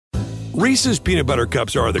Reese's Peanut Butter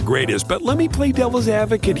Cups are the greatest, but let me play devil's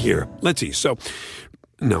advocate here. Let's see. So,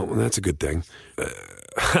 no, that's a good thing.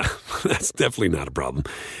 That's definitely not a problem.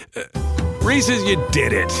 Reese's, you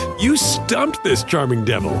did it. You stumped this charming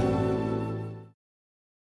devil.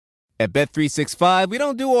 At Bet365, we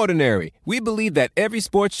don't do ordinary. We believe that every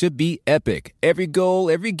sport should be epic. Every goal,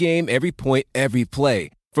 every game, every point, every play.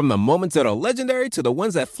 From the moments that are legendary to the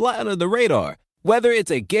ones that fly under the radar. Whether it's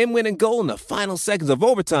a game-winning goal in the final seconds of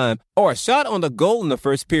overtime or a shot on the goal in the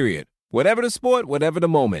first period. Whatever the sport, whatever the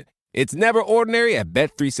moment. It's never ordinary at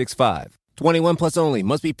Bet365. 21 plus only.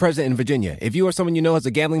 Must be present in Virginia. If you or someone you know has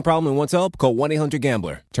a gambling problem and wants help, call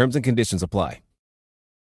 1-800-GAMBLER. Terms and conditions apply.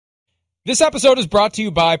 This episode is brought to you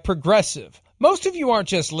by Progressive. Most of you aren't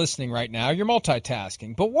just listening right now, you're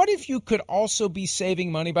multitasking. But what if you could also be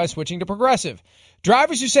saving money by switching to Progressive?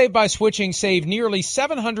 Drivers who save by switching save nearly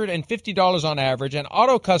 $750 on average, and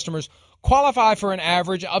auto customers qualify for an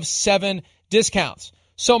average of 7 discounts.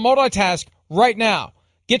 So multitask right now.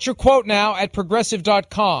 Get your quote now at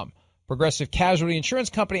Progressive.com. Progressive Casualty Insurance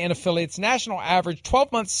Company and affiliates national average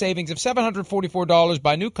 12-month savings of $744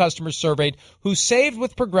 by new customers surveyed who saved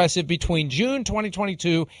with Progressive between June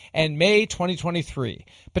 2022 and May 2023.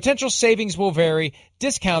 Potential savings will vary.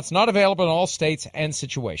 Discounts not available in all states and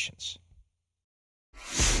situations.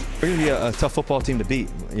 We're going to be a tough football team to beat,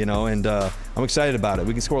 and I'm excited about it.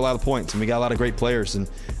 We can score a lot of points, and we got a lot of great players. And,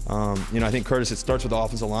 I think, Curtis, it starts with the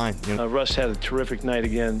offensive line. Russ had a terrific night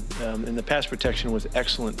again, and the pass protection was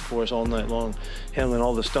excellent for us all night long, handling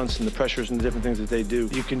all the stunts and the pressures and the different things that they do.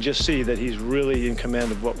 You can just see that he's really in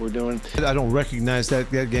command of what we're doing. I don't recognize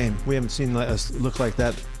that game. We haven't seen us look like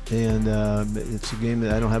that, and it's a game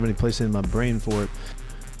that I don't have any place in my brain for it.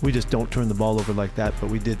 We just don't turn the ball over like that, but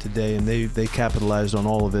we did today, and they capitalized on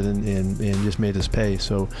all of it and just made us pay.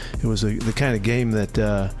 So it was the kind of game that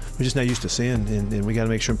we're just not used to seeing, and we got to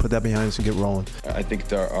make sure and put that behind us and get rolling. I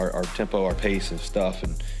think our tempo, our pace and stuff,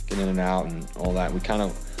 and getting in and out and all that, we kind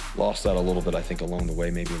of lost that a little bit, I think, along the way,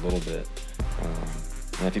 maybe a little bit.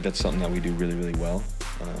 And I think that's something that we do really, really well.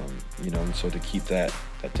 And so to keep that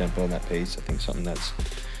tempo and that pace, I think something that's,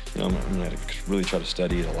 I'm going to really try to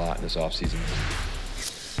study it a lot in this offseason.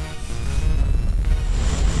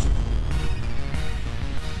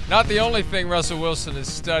 Not the only thing Russell Wilson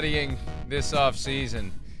is studying this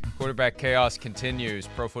offseason. Quarterback chaos continues.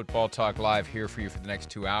 Pro Football Talk Live here for you for the next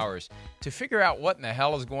 2 hours to figure out what in the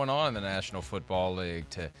hell is going on in the National Football League.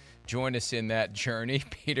 To join us in that journey,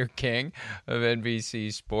 Peter King of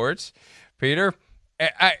NBC Sports. Peter,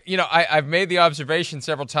 I've made the observation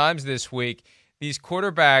several times this week. These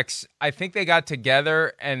quarterbacks, I think they got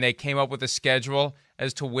together and they came up with a schedule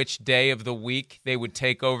as to which day of the week they would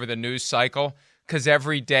take over the news cycle. Because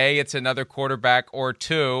every day it's another quarterback or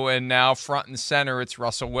two, and now front and center it's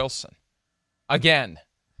Russell Wilson. Again.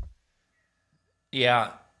 Yeah.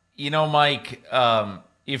 Mike,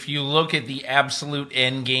 if you look at the absolute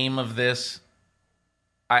end game of this,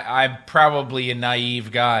 I'm probably a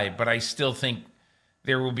naive guy, but I still think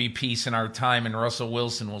there will be peace in our time, and Russell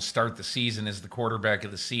Wilson will start the season as the quarterback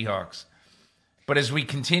of the Seahawks. But as we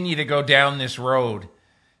continue to go down this road,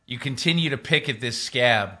 you continue to pick at this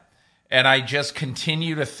scab. And I just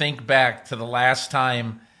continue to think back to the last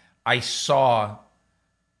time I saw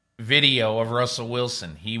video of Russell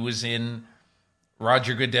Wilson. He was in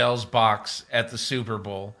Roger Goodell's box at the Super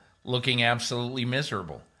Bowl looking absolutely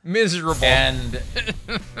miserable. Miserable. And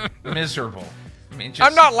miserable. I mean,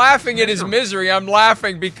 I'm not laughing at his misery. I'm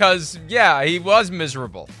laughing because, yeah, he was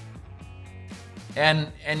miserable.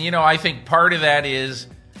 And I think part of that is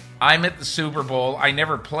I'm at the Super Bowl. I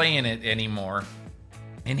never play in it anymore.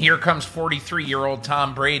 And here comes 43-year-old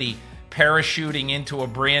Tom Brady parachuting into a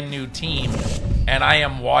brand new team. And I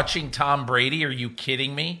am watching Tom Brady. Are you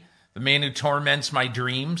kidding me? The man who torments my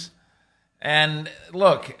dreams. And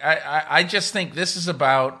look, I just think this is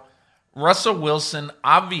about Russell Wilson,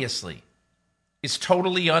 obviously, is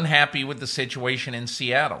totally unhappy with the situation in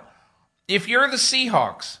Seattle. If you're the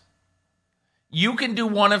Seahawks, you can do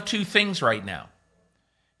one of two things right now.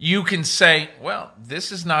 You can say, well,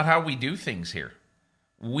 this is not how we do things here.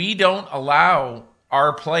 We don't allow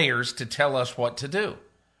our players to tell us what to do.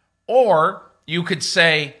 Or you could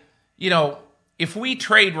say, if we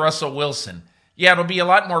trade Russell Wilson, yeah, it'll be a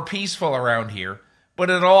lot more peaceful around here,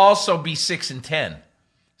 but it'll also be 6-10.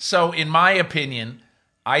 So in my opinion,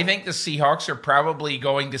 I think the Seahawks are probably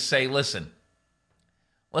going to say, listen,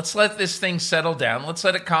 let's let this thing settle down. Let's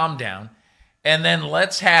let it calm down. And then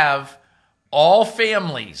let's have all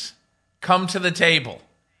families come to the table,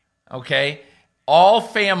 okay? All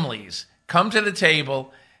families come to the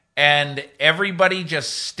table and everybody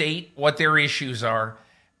just state what their issues are.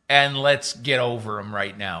 and let's get over him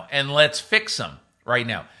right now, and let's fix him right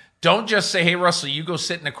now. Don't just say, hey, Russell, you go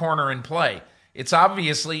sit in a corner and play. It's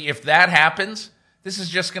obviously, if that happens, this is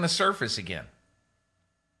just going to surface again.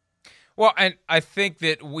 Well, and I think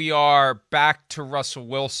that we are back to Russell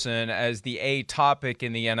Wilson as the A topic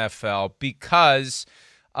in the NFL because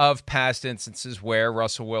of past instances where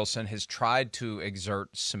Russell Wilson has tried to exert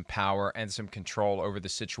some power and some control over the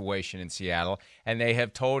situation in Seattle, and they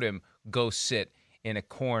have told him, go sit in a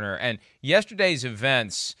corner. And yesterday's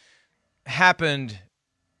events happened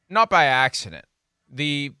not by accident.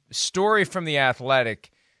 The story from The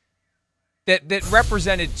Athletic that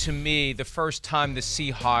represented to me the first time the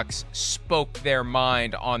Seahawks spoke their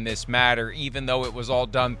mind on this matter, even though it was all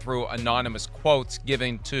done through anonymous quotes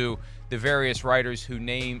given to the various writers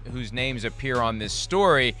whose names appear on this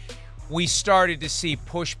story. We started to see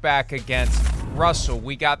pushback against Russell.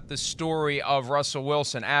 We got the story of Russell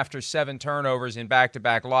Wilson after 7 turnovers in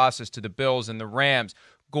back-to-back losses to the Bills and the Rams,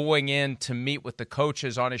 going in to meet with the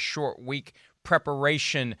coaches on a short week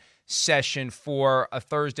preparation session for a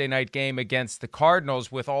Thursday night game against the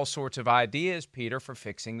Cardinals with all sorts of ideas, Peter, for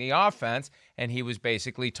fixing the offense. And he was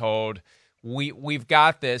basically told, we've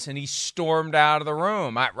got this, and he stormed out of the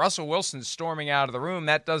room. Russell Wilson's storming out of the room.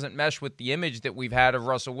 That doesn't mesh with the image that we've had of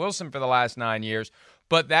Russell Wilson for the last 9 years,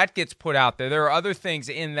 but that gets put out there. There are other things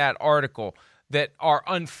in that article that are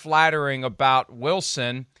unflattering about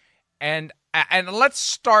Wilson, and let's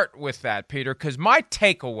start with that, Peter, because my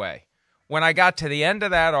takeaway when I got to the end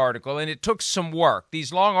of that article, and it took some work.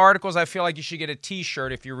 These long articles, I feel like you should get a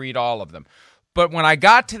T-shirt if you read all of them. But when I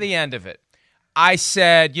got to the end of it, I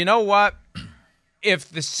said, you know what? If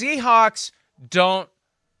the Seahawks don't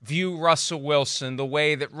view Russell Wilson the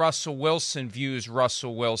way that Russell Wilson views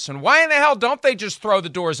Russell Wilson, why in the hell don't they just throw the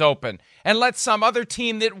doors open and let some other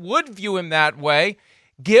team that would view him that way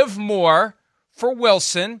give more for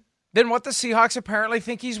Wilson than what the Seahawks apparently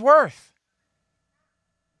think he's worth?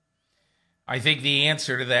 I think the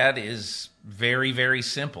answer to that is very, very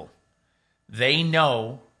simple. They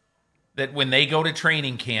know that when they go to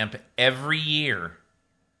training camp every year,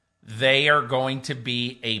 they are going to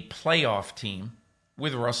be a playoff team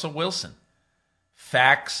with Russell Wilson.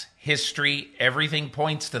 Facts, history, everything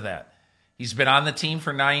points to that. He's been on the team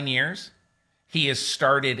for 9 years. He has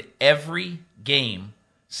started every game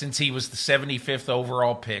since he was the 75th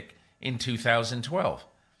overall pick in 2012.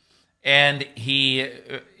 And he,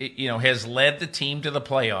 has led the team to the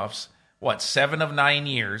playoffs, 7 of 9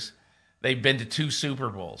 years. They've been to 2 Super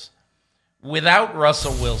Bowls. Without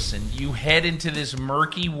Russell Wilson, you head into this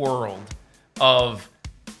murky world of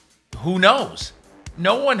who knows?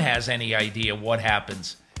 No one has any idea what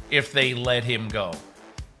happens if they let him go.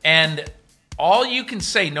 And all you can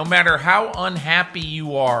say, no matter how unhappy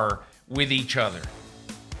you are with each other,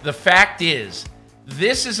 the fact is,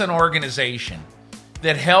 this is an organization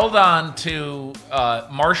that held on to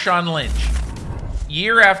Marshawn Lynch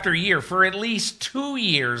year after year for at least 2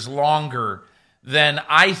 years longer than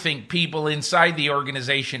I think people inside the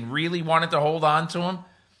organization really wanted to hold on to him,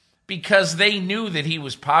 because they knew that he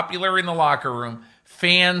was popular in the locker room.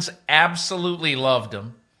 Fans absolutely loved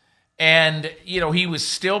him. And, he was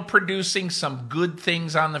still producing some good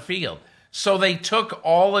things on the field. So they took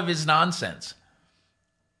all of his nonsense.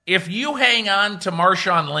 If you hang on to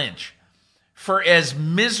Marshawn Lynch for as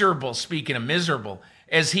miserable, speaking of miserable,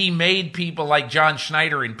 as he made people like John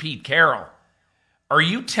Schneider and Pete Carroll, are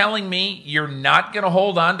you telling me you're not going to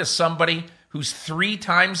hold on to somebody who's 3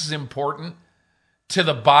 times as important to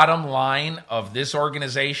the bottom line of this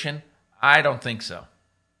organization? I don't think so.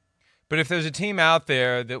 But if there's a team out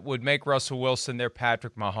there that would make Russell Wilson their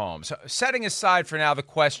Patrick Mahomes, setting aside for now the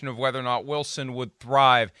question of whether or not Wilson would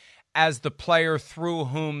thrive as the player through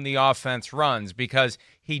whom the offense runs, because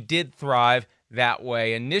he did thrive that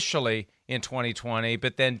way initially in 2020,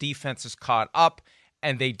 but then defenses caught up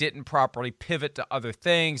and they didn't properly pivot to other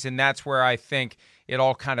things, and that's where I think it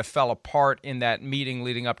all kind of fell apart in that meeting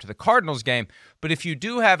leading up to the Cardinals game. But if you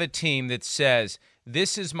do have a team that says,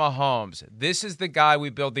 this is Mahomes, this is the guy we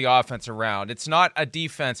build the offense around, it's not a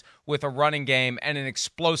defense with a running game and an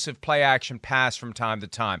explosive play-action pass from time to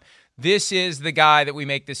time, this is the guy that we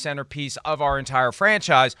make the centerpiece of our entire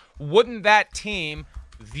franchise, wouldn't that team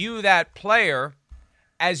view that player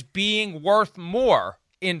as being worth more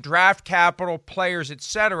in draft capital, players,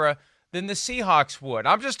 etc., than the Seahawks would?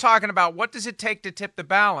 I'm just talking about what does it take to tip the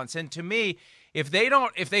balance. And to me, if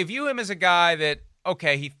they view him as a guy that,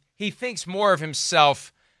 okay, he thinks more of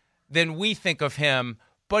himself than we think of him,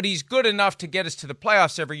 but he's good enough to get us to the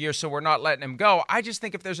playoffs every year, so we're not letting him go. I just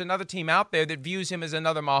think if there's another team out there that views him as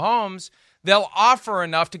another Mahomes, they'll offer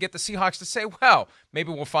enough to get the Seahawks to say, well, maybe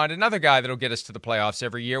we'll find another guy that'll get us to the playoffs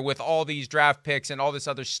every year with all these draft picks and all this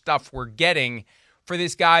other stuff we're getting for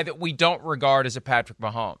this guy that we don't regard as a Patrick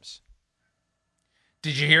Mahomes.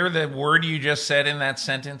 Did you hear the word you just said in that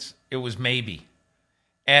sentence? It was maybe.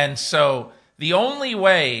 And so the only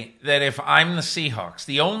way that if I'm the Seahawks,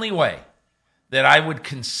 the only way that I would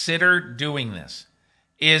consider doing this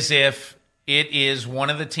is if it is one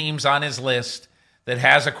of the teams on his list that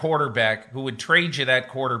has a quarterback who would trade you that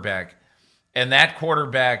quarterback, and that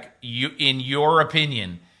quarterback, in your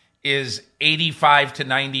opinion, is 85 to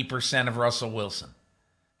 90% of Russell Wilson.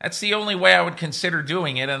 That's the only way I would consider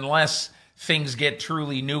doing it unless things get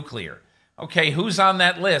truly nuclear. Okay, who's on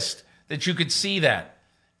that list that you could see that?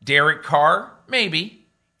 Derek Carr? Maybe.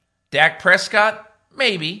 Dak Prescott?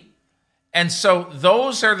 Maybe. And so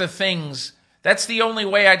those are the things, that's the only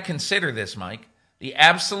way I'd consider this, Mike. The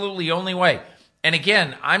absolutely only way. And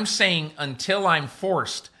again, I'm saying until I'm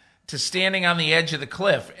forced to standing on the edge of the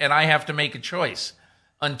cliff and I have to make a choice.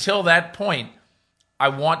 Until that point, I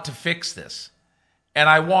want to fix this. And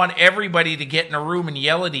I want everybody to get in a room and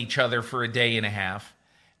yell at each other for a day and a half.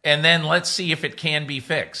 And then let's see if it can be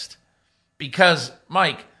fixed. Because,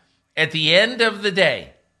 Mike, at the end of the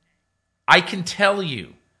day, I can tell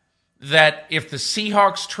you that if the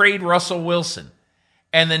Seahawks trade Russell Wilson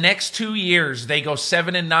and the next 2 years they go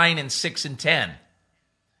 7-9 and 6-10,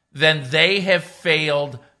 then they have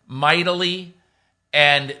failed mightily,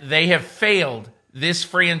 and they have failed this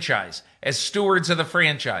franchise as stewards of the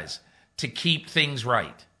franchise to keep things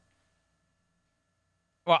right.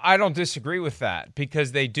 Well, I don't disagree with that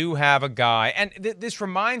because they do have a guy, and this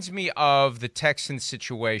reminds me of the Texans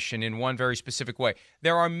situation in one very specific way.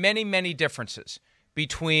 There are many, many differences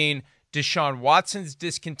between Deshaun Watson's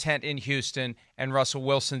discontent in Houston and Russell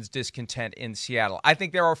Wilson's discontent in Seattle. I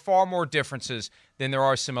think there are far more differences than there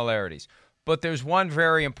are similarities. But there's one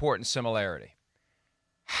very important similarity.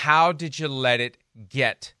 How did you let it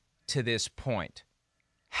get to this point?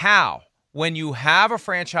 How? When you have a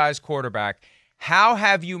franchise quarterback, how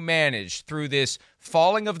have you managed through this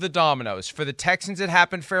falling of the dominoes? For the Texans, it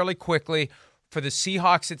happened fairly quickly. For the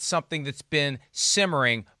Seahawks, it's something that's been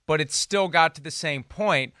simmering, but it's still got to the same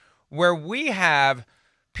point where we have,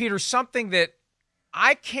 Peter, something that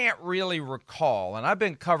I can't really recall, and I've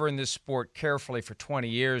been covering this sport carefully for 20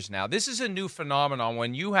 years now. This is a new phenomenon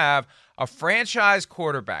when you have a franchise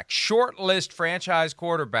quarterback, short-list franchise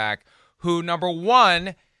quarterback, who, number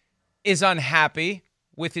one, is unhappy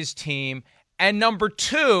with his team, and number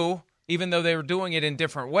two, even though they were doing it in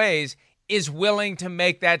different ways, is willing to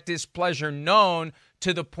make that displeasure known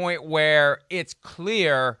to the point where it's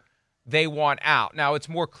clear they want out. Now, it's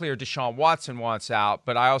more clear Deshaun Watson wants out,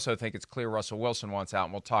 but I also think it's clear Russell Wilson wants out,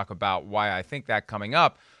 and we'll talk about why I think that coming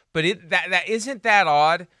up. But that isn't that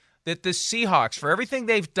odd that the Seahawks, for everything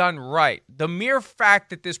they've done right, the mere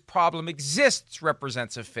fact that this problem exists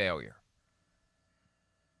represents a failure.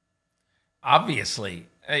 Obviously,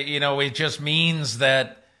 it just means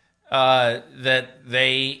that that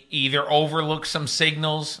they either overlook some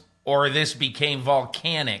signals or this became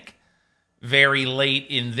volcanic very late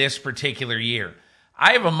in this particular year.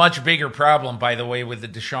 I have a much bigger problem, by the way, with the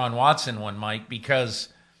Deshaun Watson one, Mike, because,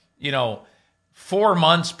 4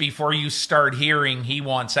 months before you start hearing he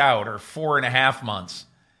wants out, or 4.5 months,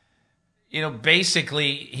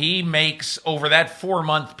 basically he makes over that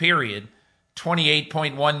 4-month period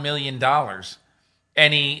 $28.1 million.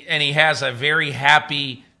 And he has a very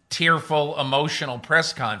happy, tearful, emotional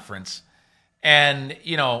press conference. And,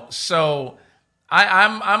 so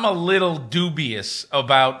I'm a little dubious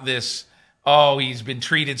about this. Oh, he's been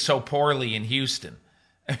treated so poorly in Houston.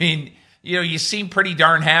 I mean, you seem pretty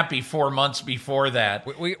darn happy 4 months before that.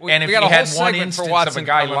 And if you had one instance of a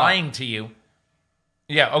guy lying to you,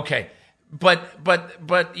 yeah, okay. But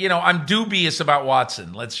I'm dubious about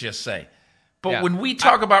Watson, let's just say. But when we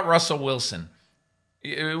talk about Russell Wilson,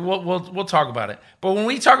 we'll talk about it. But when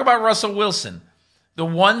we talk about Russell Wilson, the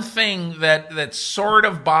one thing that sort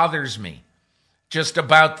of bothers me just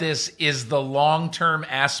about this is the long-term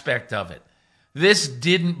aspect of it. This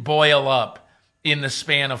didn't boil up in the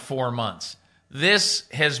span of 4 months. This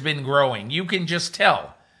has been growing. You can just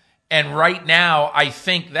tell. And right now,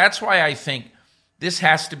 that's why I think this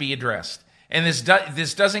has to be addressed. And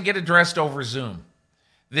this doesn't get addressed over Zoom.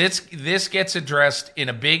 This gets addressed in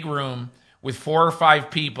a big room with 4 or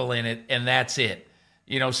 5 people in it, and that's it.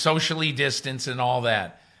 Socially distanced and all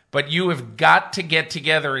that. But you have got to get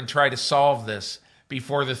together and try to solve this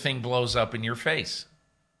before the thing blows up in your face.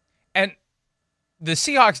 And the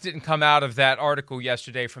Seahawks didn't come out of that article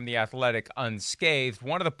yesterday from The Athletic unscathed.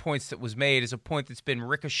 One of the points that was made is a point that's been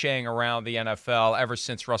ricocheting around the NFL ever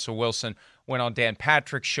since Russell Wilson went on Dan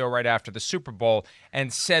Patrick's show right after the Super Bowl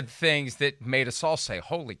and said things that made us all say,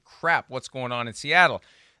 holy crap, what's going on in Seattle?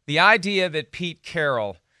 The idea that Pete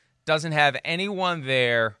Carroll doesn't have anyone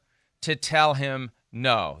there to tell him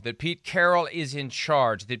no, that Pete Carroll is in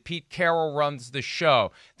charge, that Pete Carroll runs the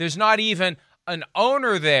show. There's not even an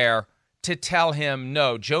owner there to tell him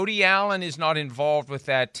no. Jody Allen is not involved with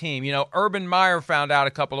that team. You know, Urban Meyer found out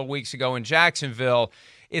a couple of weeks ago in Jacksonville,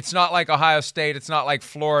 it's not like Ohio State, it's not like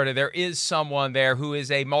Florida. There is someone there who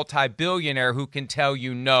is a multi-billionaire who can tell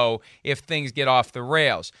you no if things get off the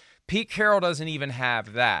rails. Pete Carroll doesn't even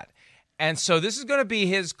have that. And so this is going to be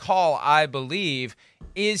his call, I believe.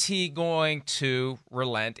 Is he going to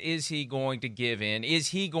relent? Is he going to give in? Is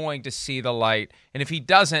he going to see the light? And if he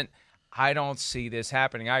doesn't, I don't see this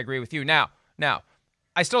happening. I agree with you. Now,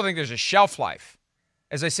 I still think there's a shelf life.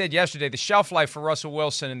 As I said yesterday, the shelf life for Russell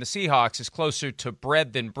Wilson and the Seahawks is closer to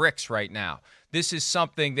bread than bricks right now. This is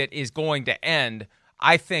something that is going to end,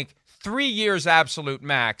 I think, 3 years absolute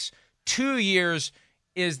max. 2 years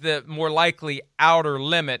is the more likely outer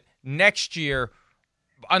limit. Next year,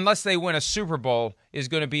 unless they win a Super Bowl, is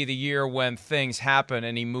going to be the year when things happen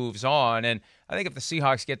and he moves on. And I think if the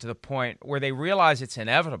Seahawks get to the point where they realize it's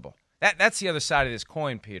inevitable, that's the other side of this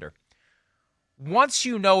coin, Peter. Once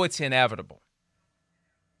you know it's inevitable,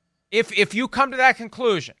 if you come to that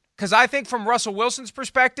conclusion, because I think from Russell Wilson's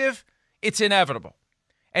perspective, it's inevitable.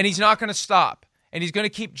 And he's not going to stop. And he's going to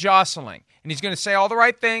keep jostling. And he's going to say all the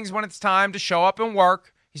right things when it's time to show up and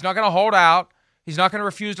work. He's not going to hold out. He's not going to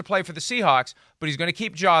refuse to play for the Seahawks, but he's going to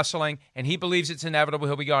keep jostling, and he believes it's inevitable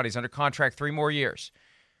he'll be gone. He's under contract 3 more years.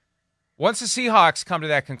 Once the Seahawks come to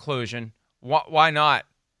that conclusion, why not?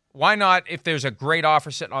 Why not if there's a great offer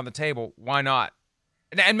sitting on the table? Why not?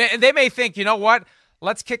 And they may think, you know what?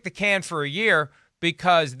 Let's kick the can for a year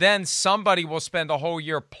because then somebody will spend a whole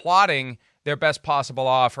year plotting their best possible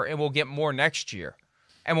offer, and we'll get more next year.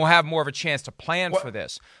 And we'll have more of a chance to plan for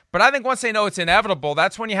this. But I think once they know it's inevitable,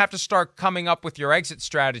 that's when you have to start coming up with your exit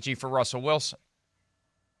strategy for Russell Wilson.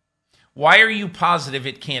 Why are you positive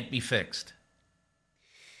it can't be fixed?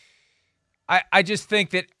 I just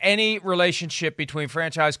think that any relationship between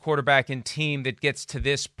franchise quarterback and team that gets to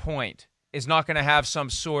this point is not going to have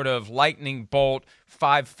some sort of lightning bolt,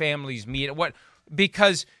 5 families meet.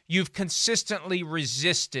 Because you've consistently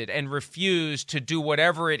resisted and refused to do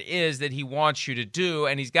whatever it is that he wants you to do,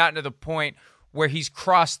 and he's gotten to the point where he's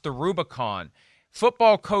crossed the Rubicon.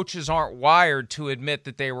 Football coaches aren't wired to admit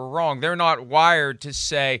that they were wrong. They're not wired to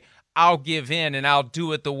say, I'll give in and I'll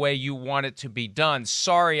do it the way you want it to be done.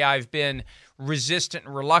 Sorry, I've been resistant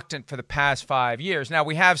and reluctant for the past 5 years. Now,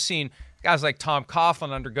 we have seen guys like Tom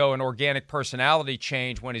Coughlin undergo an organic personality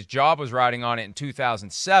change when his job was riding on it in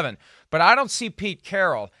 2007. But I don't see Pete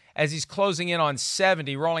Carroll, as he's closing in on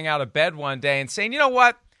 70, rolling out of bed one day and saying, you know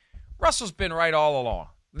what? Russell's been right all along.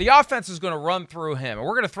 The offense is going to run through him, and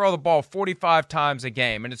we're going to throw the ball 45 times a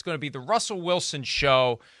game, and it's going to be the Russell Wilson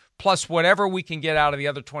show plus whatever we can get out of the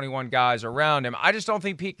other 21 guys around him. I just don't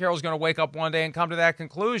think Pete Carroll's going to wake up one day and come to that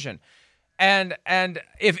conclusion. And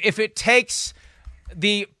if it takes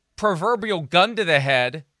the proverbial gun to the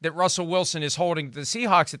head that Russell Wilson is holding to the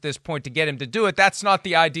Seahawks at this point to get him to do it, that's not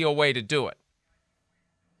the ideal way to do it.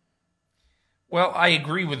 Well, I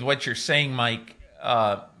agree with what you're saying, Mike,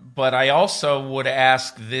 but I also would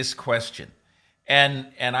ask this question,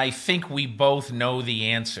 and I think we both know the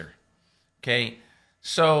answer. Okay,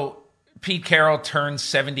 so Pete Carroll turns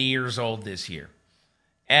 70 years old this year,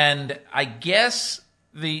 and I guess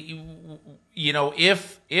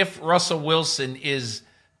if Russell Wilson is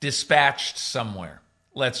dispatched somewhere,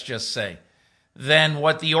 let's just say, then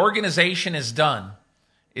what the organization has done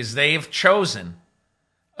is they have chosen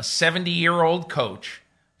a 70-year-old coach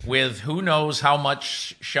with who knows how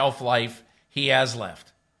much shelf life he has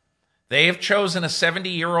left. They have chosen a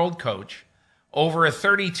 70-year-old coach over a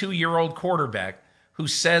 32-year-old quarterback who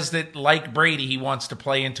says that, like Brady, he wants to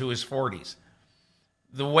play into his 40s.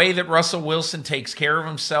 The way that Russell Wilson takes care of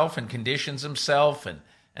himself and conditions himself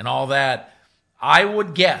and all that, I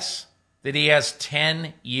would guess that he has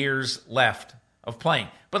 10 years left of playing.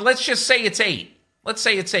 But let's just say it's 8. Let's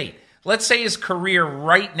say it's 8. Let's say his career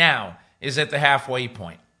right now is at the halfway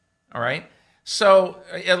point. All right? So,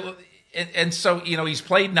 he's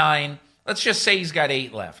played 9. Let's just say he's got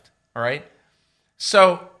 8 left. All right?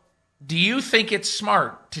 So, do you think it's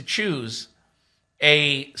smart to choose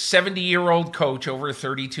a 70-year-old coach over a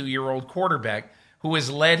 32-year-old quarterback who has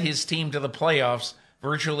led his team to the playoffs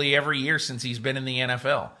virtually every year since he's been in the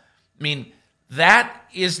NFL? I mean, That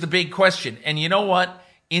is the big question. And you know what?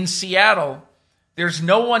 In Seattle, there's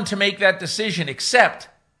no one to make that decision except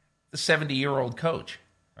the 70-year-old coach.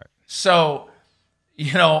 Right. So,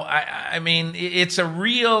 I mean, it's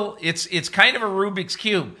kind of a Rubik's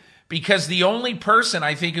Cube, because the only person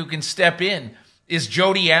I think who can step in is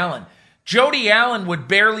Jody Allen. Jody Allen would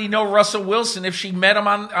barely know Russell Wilson if she met him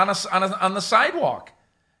on the sidewalk.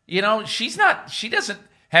 She doesn't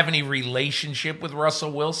have any relationship with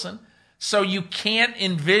Russell Wilson. So you can't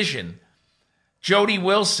envision Jody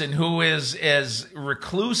Wilson, who is as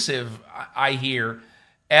reclusive, I hear,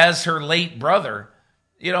 as her late brother.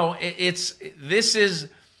 If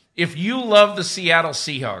you love the Seattle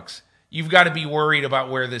Seahawks, you've got to be worried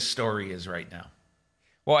about where this story is right now.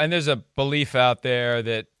 Well, and there's a belief out there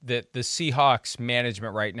that the Seahawks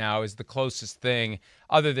management right now is the closest thing,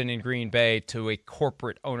 other than in Green Bay, to a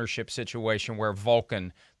corporate ownership situation where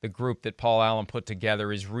Vulcan, the group that Paul Allen put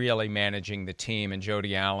together, is really managing the team, and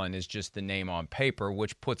Jody Allen is just the name on paper,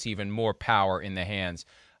 which puts even more power in the hands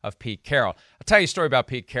of Pete Carroll. I'll tell you a story about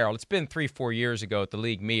Pete Carroll. It's been 3-4 years ago at the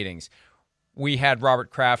league meetings. We had Robert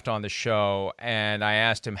Kraft on the show, and I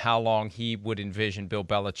asked him how long he would envision Bill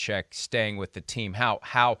Belichick staying with the team,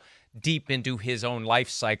 how deep into his own life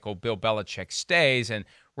cycle Bill Belichick stays. And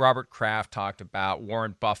Robert Kraft talked about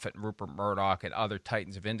Warren Buffett and Rupert Murdoch and other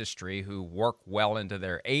titans of industry who work well into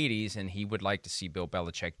their 80s, and he would like to see Bill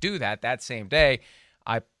Belichick do that. That same day,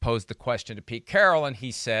 I posed the question to Pete Carroll, and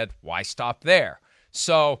he said, why stop there?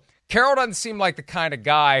 So Carroll doesn't seem like the kind of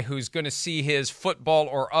guy who's going to see his football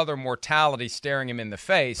or other mortality staring him in the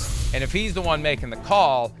face. And if he's the one making the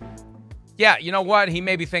call, yeah, you know what? He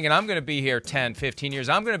may be thinking, I'm going to be here 10, 15 years.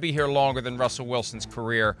 I'm going to be here longer than Russell Wilson's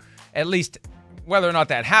career. At least whether or not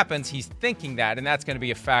that happens, he's thinking that, and that's going to be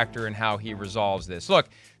a factor in how he resolves this. Look,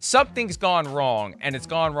 something's gone wrong, and it's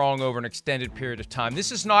gone wrong over an extended period of time.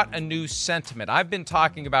 This is not a new sentiment. I've been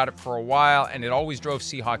talking about it for a while, and it always drove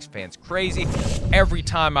Seahawks fans crazy. Every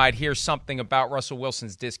time I'd hear something about Russell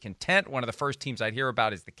Wilson's discontent, one of the first teams I'd hear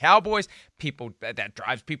about is the Cowboys. That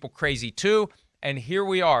drives people crazy too. And here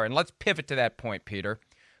we are. And let's pivot to that point, Peter,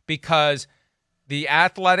 because the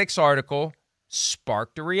Athletics article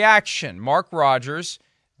sparked a reaction. Mark Rogers,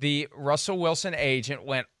 the Russell Wilson agent,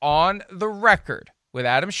 went on the record with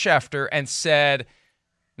Adam Schefter and said,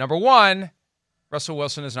 number one, Russell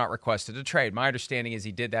Wilson has not requested a trade. My understanding is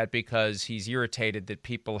he did that because he's irritated that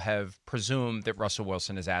people have presumed that Russell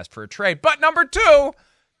Wilson has asked for a trade. But number two,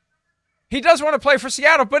 he does want to play for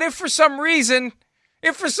Seattle. But if for some reason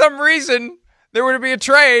there were to be a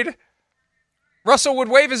trade, Russell would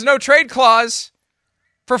waive his no-trade clause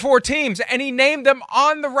for 4 teams, and he named them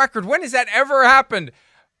on the record. When has that ever happened?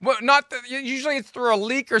 Well, usually it's through a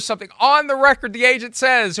leak or something. On the record, the agent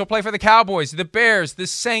says he'll play for the Cowboys, the Bears, the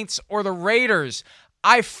Saints, or the Raiders.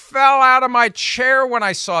 I fell out of my chair when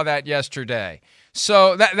I saw that yesterday.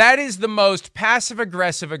 So that is the most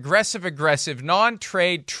passive-aggressive,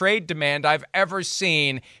 non-trade trade demand I've ever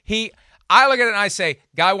seen. I look at it and I say,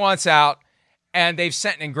 guy wants out, and they've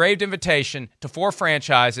sent an engraved invitation to 4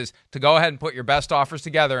 franchises to go ahead and put your best offers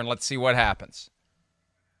together, and let's see what happens.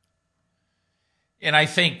 And I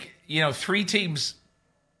think, 3 teams,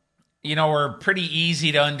 are pretty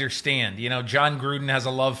easy to understand. John Gruden has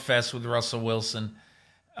a love fest with Russell Wilson.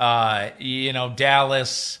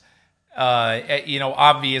 Dallas,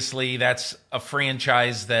 obviously that's a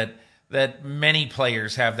franchise that many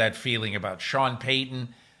players have that feeling about. Sean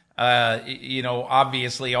Payton,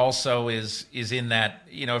 obviously also is in that,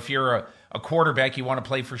 if you're a quarterback, you want to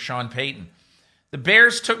play for Sean Payton. The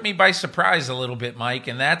Bears took me by surprise a little bit, Mike,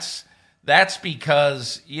 and that's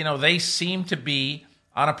because, they seem to be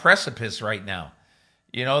on a precipice right now.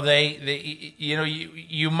 You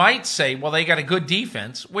might say, well, they got a good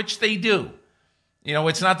defense, which they do.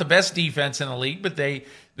 It's not the best defense in the league, but they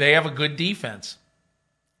have a good defense.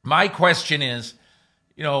 My question is,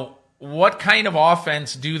 what kind of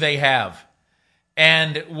offense do they have?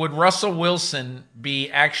 And would Russell Wilson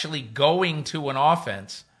be actually going to an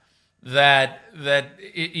offense that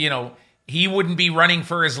he wouldn't be running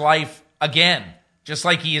for his life again, just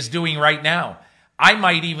like he is doing right now? I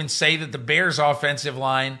might even say that the Bears' offensive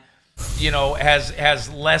line, has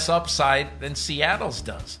less upside than Seattle's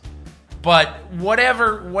does. But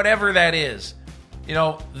whatever that is,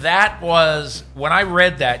 that was, when I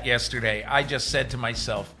read that yesterday, I just said to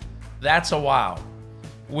myself, that's a wow.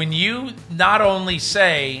 When you not only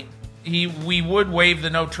say we would waive the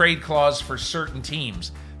no-trade clause for certain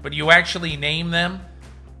teams, but you actually name them,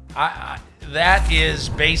 that is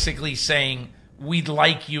basically saying we'd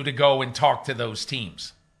like you to go and talk to those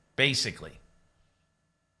teams, basically.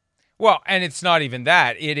 Well, and it's not even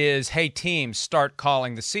that. It is, hey, teams, start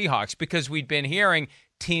calling the Seahawks, because we'd been hearing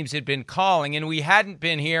teams had been calling, and we hadn't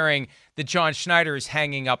been hearing that John Schneider is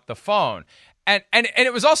hanging up the phone. And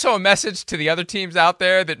it was also a message to the other teams out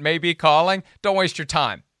there that may be calling, don't waste your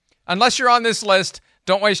time. Unless you're on this list,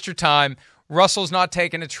 don't waste your time. Russell's not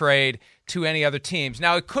taking a trade to any other teams.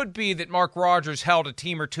 Now, it could be that Mark Rodgers held a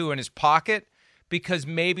team or two in his pocket because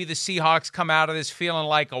maybe the Seahawks come out of this feeling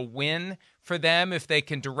like a win for them if they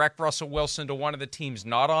can direct Russell Wilson to one of the teams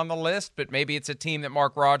not on the list, but maybe it's a team that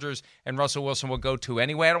Mark Rodgers and Russell Wilson will go to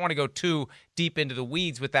anyway. I don't want to go too deep into the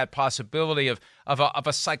weeds with that possibility of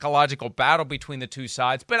a psychological battle between the two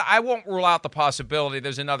sides, but I won't rule out the possibility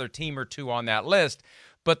there's another team or two on that list.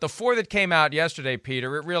 But the four that came out yesterday,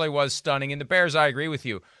 Peter, it really was stunning. And the Bears, I agree with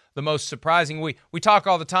you, the most surprising. We talk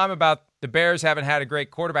all the time about the Bears haven't had a great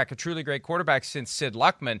quarterback, a truly great quarterback since Sid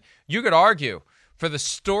Luckman. You could argue for the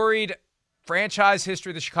storied franchise history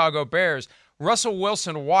of the Chicago Bears, Russell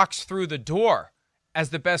Wilson walks through the door as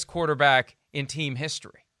the best quarterback in team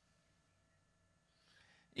history.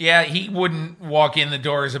 Yeah, he wouldn't walk in the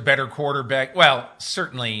door as a better quarterback. Well,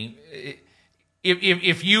 certainly,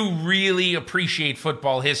 if you really appreciate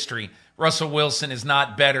football history, Russell Wilson is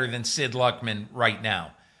not better than Sid Luckman right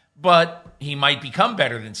now. But he might become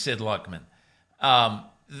better than Sid Luckman.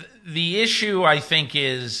 The issue, I think,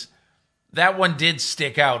 is that one did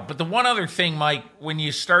stick out. But the one other thing, Mike, when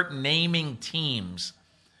you start naming teams,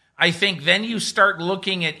 I think then you start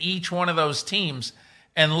looking at each one of those teams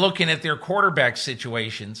and looking at their quarterback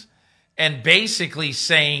situations and basically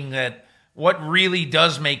saying that what really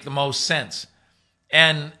does make the most sense.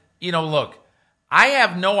 And, look, I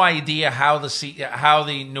have no idea how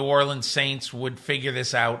the New Orleans Saints would figure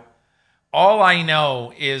this out. All I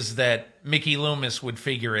know is that Mickey Loomis would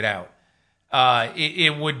figure it out.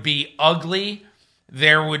 It would be ugly.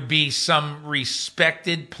 There would be some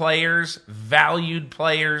respected players, valued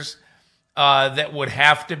players that would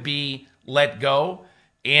have to be let go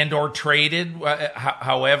and or traded,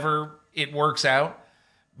 however it works out.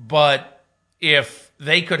 But if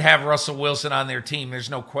they could have Russell Wilson on their team, there's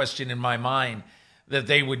no question in my mind that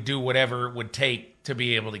they would do whatever it would take to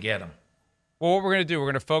be able to get him. Well, what we're going to do, we're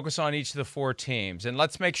going to focus on each of the four teams, and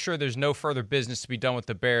let's make sure there's no further business to be done with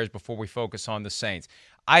the Bears before we focus on the Saints.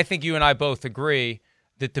 I think you and I both agree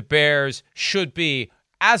that the Bears should be,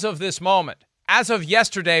 as of this moment, as of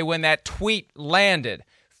yesterday when that tweet landed,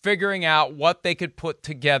 figuring out what they could put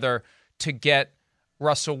together to get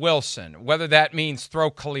Russell Wilson, whether that means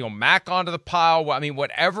throw Khalil Mack onto the pile. I mean,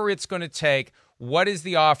 whatever it's going to take, what is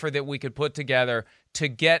the offer that we could put together to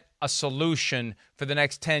get a solution for the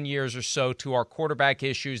next 10 years or so to our quarterback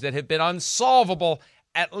issues that have been unsolvable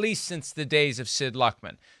at least since the days of Sid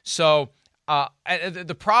Luckman. So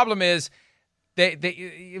the problem is they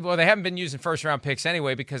haven't been using first-round picks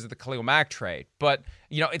anyway because of the Khalil Mack trade. But,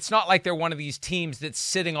 it's not like they're one of these teams that's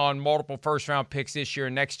sitting on multiple first-round picks this year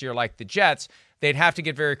and next year like the Jets. They'd have to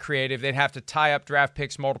get very creative. They'd have to tie up draft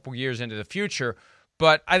picks multiple years into the future.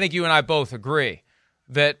 But I think you and I both agree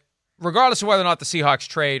that regardless of whether or not the Seahawks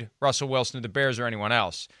trade Russell Wilson to the Bears or anyone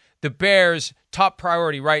else, the Bears' top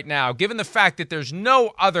priority right now, given the fact that there's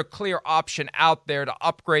no other clear option out there to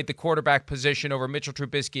upgrade the quarterback position over Mitchell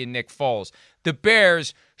Trubisky and Nick Foles, the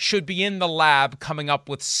Bears should be in the lab coming up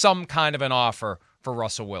with some kind of an offer for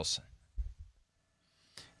Russell Wilson.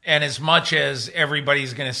 And as much as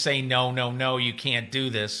everybody's going to say, no, you can't do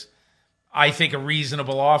this, I think a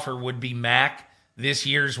reasonable offer would be Mack, this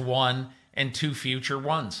year's one, and 2 future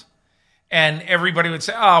ones. And everybody would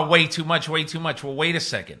say, oh, way too much. Well, wait a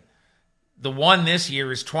second. The one this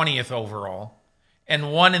year is 20th overall,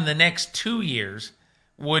 and one in the next 2 years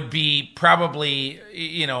would be probably,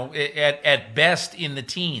 at best in the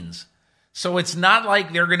teens. So it's not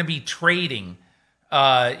like they're going to be trading,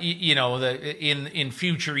 in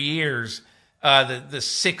future years, the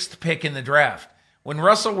 6th pick in the draft. When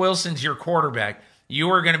Russell Wilson's your quarterback, you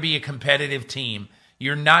are going to be a competitive team.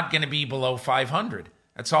 You're not going to be below 500.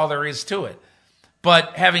 That's all there is to it.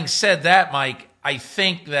 But having said that, Mike, I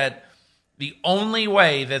think that the only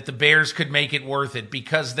way that the Bears could make it worth it,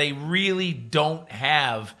 because they really don't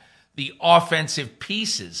have the offensive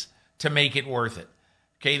pieces to make it worth it.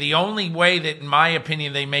 Okay, the only way that, in my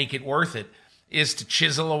opinion, they make it worth it is to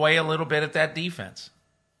chisel away a little bit at that defense.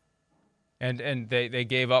 And they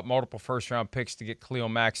gave up multiple first-round picks to get Khalil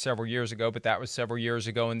Mack several years ago, but that was several years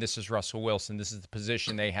ago, and this is Russell Wilson. This is the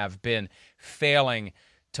position they have been failing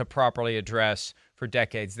to properly address for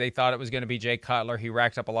decades. They thought it was going to be Jay Cutler. He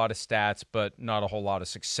racked up a lot of stats, but not a whole lot of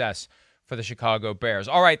success for the Chicago Bears.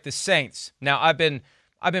 All right, the Saints. Now, I've been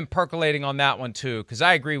percolating on that one too, because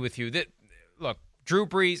I agree with you that, look, Drew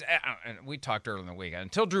Brees, and we talked earlier in the week,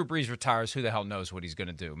 until Drew Brees retires, who the hell knows what he's going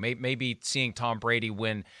to do? Maybe seeing Tom Brady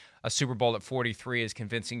win a Super Bowl at 43 is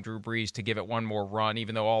convincing Drew Brees to give it one more run,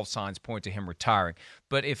 even though all signs point to him retiring.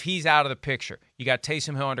 But if he's out of the picture, you got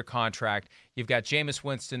Taysom Hill under contract, you've got Jameis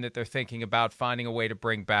Winston that they're thinking about finding a way to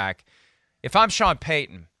bring back. If I'm Sean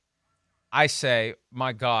Payton, I say,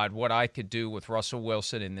 my God, what I could do with Russell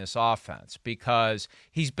Wilson in this offense, because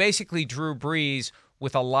he's basically Drew Brees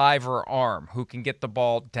with a liver arm who can get the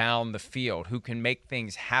ball down the field, who can make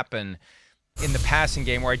things happen in the passing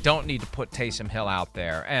game where I don't need to put Taysom Hill out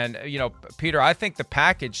there. And, Peter, I think the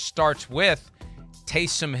package starts with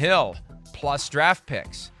Taysom Hill plus draft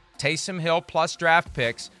picks. Taysom Hill plus draft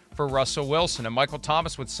picks for Russell Wilson. And Michael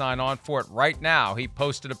Thomas would sign on for it right now. He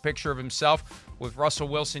posted a picture of himself with Russell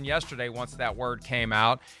Wilson yesterday once that word came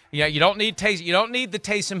out. You don't need the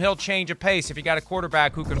Taysom Hill change of pace if you got a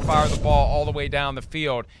quarterback who can fire the ball all the way down the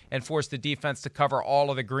field and force the defense to cover all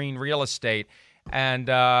of the green real estate. And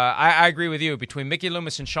I agree with you. Between Mickey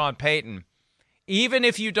Loomis and Sean Payton, even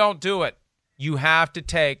if you don't do it, you have to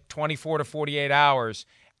take 24 to 48 hours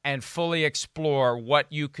and fully explore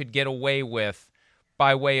what you could get away with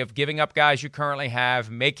by way of giving up guys you currently have,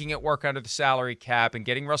 making it work under the salary cap, and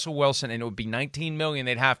getting Russell Wilson, and it would be $19 million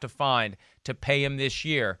they'd have to find to pay him this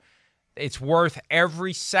year. It's worth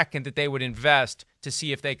every second that they would invest to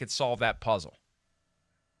see if they could solve that puzzle.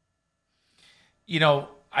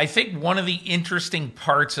 I think one of the interesting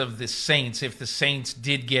parts of the Saints, if the Saints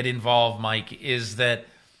did get involved, Mike, is that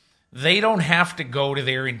they don't have to go to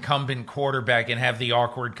their incumbent quarterback and have the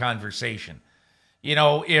awkward conversation.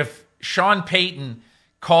 If Sean Payton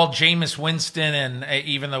called Jameis Winston, and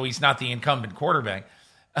even though he's not the incumbent quarterback,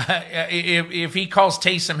 if he calls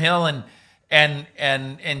Taysom Hill and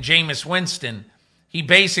Jameis Winston, he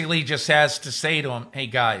basically just has to say to him, "Hey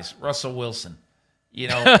guys, Russell Wilson."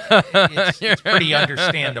 It's pretty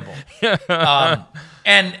understandable.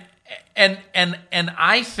 And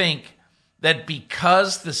I think that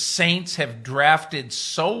because the Saints have drafted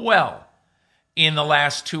so well in the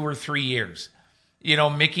last 2 or 3 years,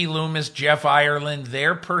 Mickey Loomis, Jeff Ireland,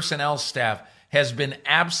 their personnel staff has been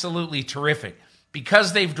absolutely terrific.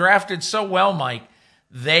 Because they've drafted so well, Mike,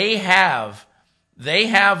 they have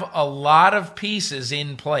a lot of pieces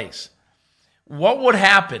in place. What would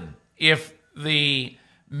happen if the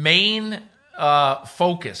main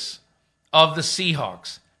focus of the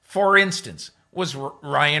Seahawks, for instance, was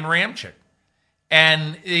Ryan Ramczyk?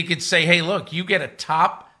 And they could say, hey, look, you get a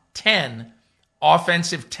top 10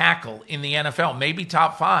 offensive tackle in the NFL, maybe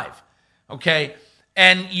top 5, okay?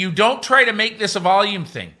 And you don't try to make this a volume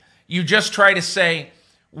thing. You just try to say,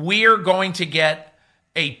 we're going to get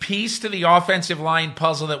a piece to the offensive line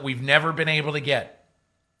puzzle that we've never been able to get.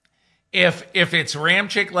 If it's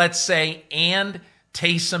Ramczyk, let's say, and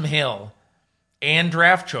Taysom Hill and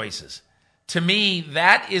draft choices, to me,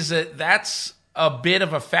 that's a bit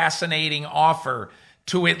of a fascinating offer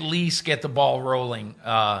to at least get the ball rolling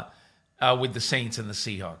with the Saints and the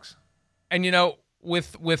Seahawks. And,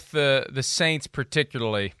 with the Saints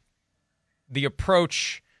particularly, the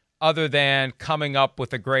approach, other than coming up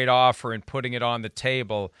with a great offer and putting it on the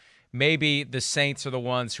table, maybe the Saints are the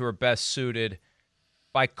ones who are best suited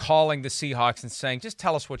by calling the Seahawks and saying, just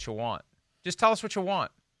tell us what you want. Just tell us what you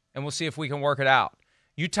want, and we'll see if we can work it out.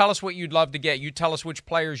 You tell us what you'd love to get. You tell us which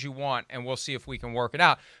players you want, and we'll see if we can work it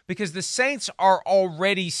out. Because the Saints are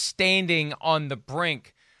already standing on the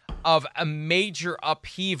brink of a major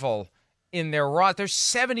upheaval in their roster. There's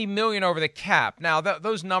 $70 million over the cap. Now,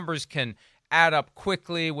 those numbers can add up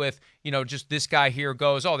quickly with, just this guy here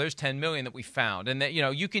goes, oh, there's $10 million that we found. And that,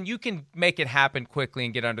 you can make it happen quickly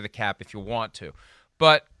and get under the cap if you want to.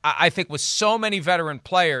 But I think with so many veteran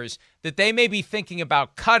players that they may be thinking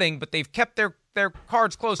about cutting, but they've kept their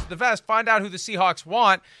cards close to the vest. Find out who the Seahawks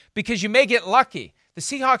want, because you may get lucky. The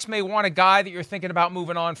Seahawks may want a guy that you're thinking about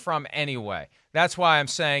moving on from anyway. That's why I'm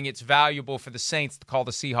saying it's valuable for the Saints to call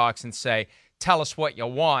the Seahawks and say, tell us what you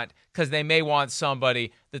want, because they may want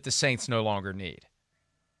somebody that the Saints no longer need.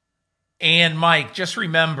 And, Mike, just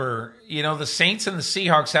remember, the Saints and the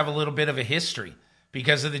Seahawks have a little bit of a history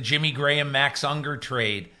because of the Jimmy Graham, Max Unger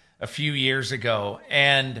trade a few years ago.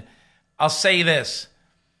 And I'll say this,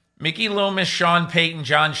 Mickey Loomis, Sean Payton,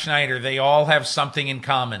 John Schneider, they all have something in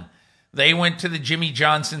common. They went to the Jimmy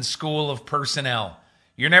Johnson School of Personnel.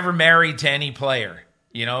 You're never married to any player.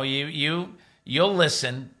 You'll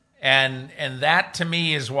listen. And that, to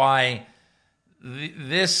me, is why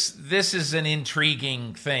this is an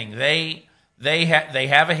intriguing thing. They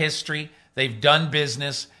have a history. They've done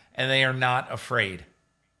business, and they are not afraid.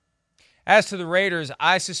 As to the Raiders,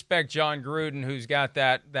 I suspect John Gruden, who's got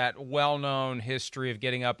that well-known history of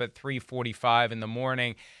getting up at 3:45 in the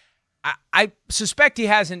morning, I suspect he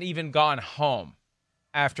hasn't even gone home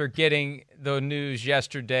after getting the news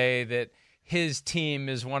yesterday that his team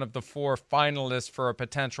is one of the 4 finalists for a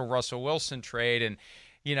potential Russell Wilson trade. And,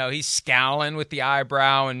 he's scowling with the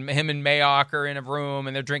eyebrow, and him and Mayock are in a room,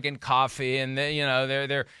 and they're drinking coffee, and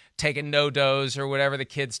they're taking no-dos or whatever the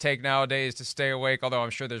kids take nowadays to stay awake, although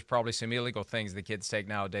I'm sure there's probably some illegal things the kids take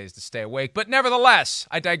nowadays to stay awake. But nevertheless,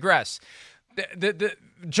 I digress.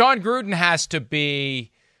 John Gruden has to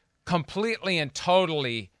be completely and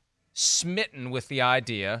totally smitten with the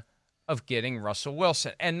idea of getting Russell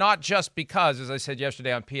Wilson. And not just because, as I said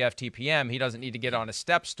yesterday on PFTPM, he doesn't need to get on a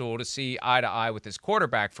step stool to see eye to eye with his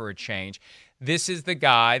quarterback for a change. This is the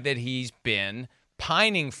guy that he's been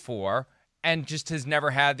pining for and just has never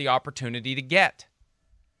had the opportunity to get.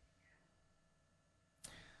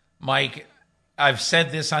 Mike, I've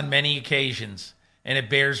said this on many occasions, and it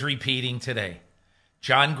bears repeating today.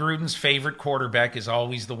 John Gruden's favorite quarterback is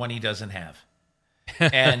always the one he doesn't have.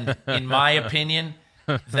 And in my opinion,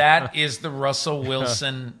 that is the Russell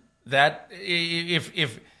Wilson. That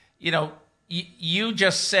if you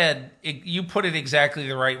just said, you put it exactly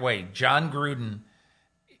the right way. John Gruden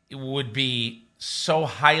would be so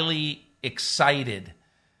highly excited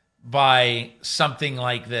by something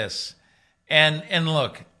like this. And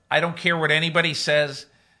look, I don't care what anybody says.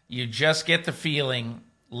 You just get the feeling,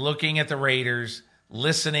 looking at the Raiders,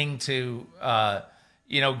 listening to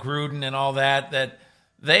Gruden and all that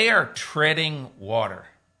they are treading water.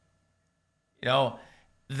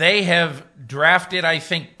 They have drafted, I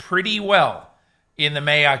think, pretty well in the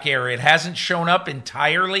Mayock era. It hasn't shown up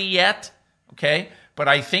entirely yet, okay? But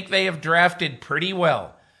I think they have drafted pretty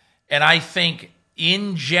well. And I think,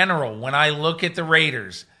 in general, when I look at the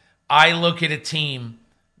Raiders, I look at a team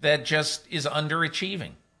that just is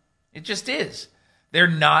underachieving. It just is. They're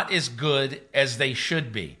not as good as they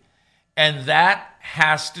should be. And that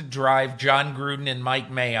has to drive John Gruden and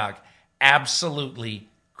Mike Mayock absolutely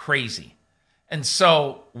crazy. And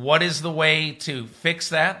so what is the way to fix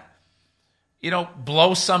that?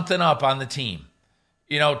 Blow something up on the team.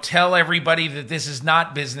 Tell everybody that this is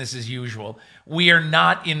not business as usual. We are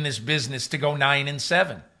not in this business to go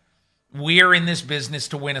 9-7. We are in this business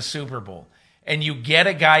to win a Super Bowl. And you get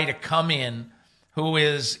a guy to come in who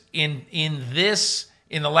is in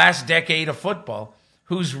the last decade of football,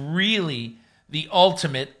 who's really the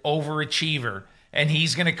ultimate overachiever. And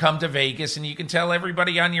he's going to come to Vegas, and you can tell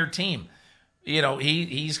everybody on your team,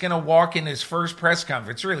 he's going to walk in his first press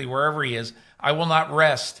conference, really, wherever he is, I will not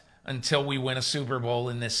rest until we win a Super Bowl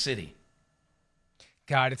in this city.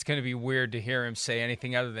 God, it's going to be weird to hear him say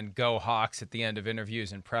anything other than "Go Hawks" at the end of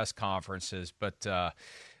interviews and press conferences, but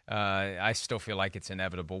I still feel like it's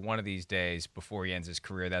inevitable. One of these days, before he ends his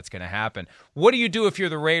career, that's going to happen. What do you do if you're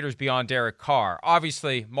the Raiders beyond Derek Carr?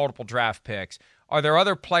 Obviously, multiple draft picks. Are there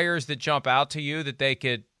other players that jump out to you that they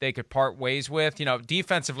could part ways with?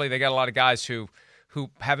 Defensively, they got a lot of guys who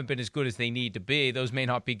haven't been as good as they need to be. Those may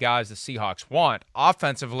not be guys the Seahawks want.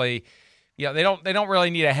 Offensively, they don't really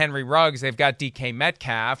need a Henry Ruggs. They've got DK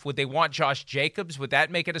Metcalf. Would they want Josh Jacobs? Would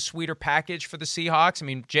that make it a sweeter package for the Seahawks? I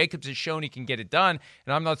mean, Jacobs has shown he can get it done,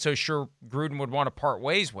 and I'm not so sure Gruden would want to part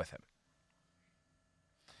ways with him.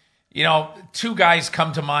 Two guys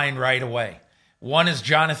come to mind right away. One is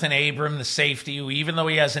Jonathan Abram, the safety, who, even though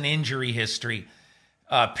he has an injury history,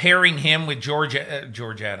 pairing him with George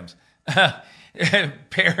Adams,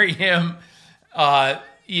 pairing him,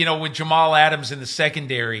 with Jamal Adams in the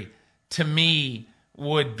secondary, to me,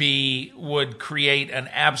 would create an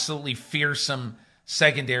absolutely fearsome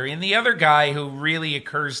secondary. And the other guy who really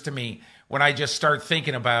occurs to me when I just start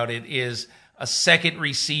thinking about it is a second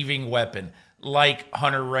receiving weapon like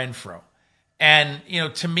Hunter Renfrow. And,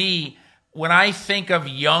 to me, when I think of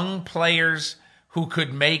young players who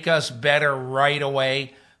could make us better right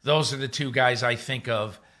away, those are the two guys I think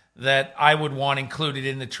of that I would want included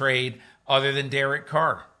in the trade other than Derek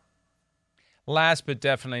Carr. Last but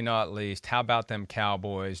definitely not least, how about them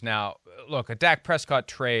Cowboys? Now, look, a Dak Prescott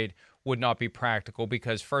trade would not be practical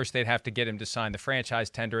because first they'd have to get him to sign the franchise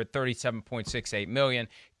tender at $37.68 million,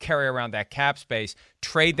 carry around that cap space,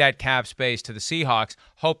 trade that cap space to the Seahawks,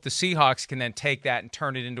 hope the Seahawks can then take that and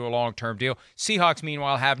turn it into a long-term deal. Seahawks,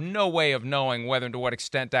 meanwhile, have no way of knowing whether and to what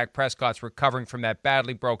extent Dak Prescott's recovering from that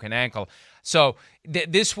badly broken ankle. So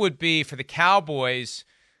this would be, for the Cowboys,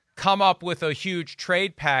 come up with a huge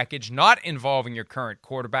trade package not involving your current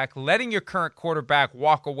quarterback, letting your current quarterback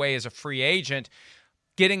walk away as a free agent,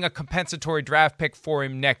 getting a compensatory draft pick for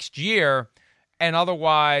him next year, and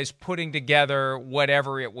otherwise putting together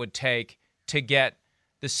whatever it would take to get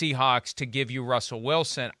the Seahawks to give you Russell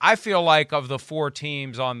Wilson. I feel like of the 4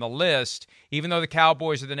 teams on the list, even though the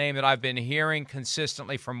Cowboys are the name that I've been hearing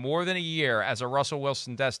consistently for more than a year as a Russell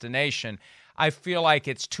Wilson destination, I feel like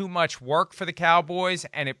it's too much work for the Cowboys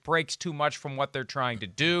and it breaks too much from what they're trying to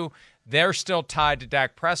do. They're still tied to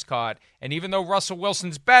Dak Prescott. And even though Russell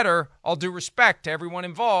Wilson's better, all due respect to everyone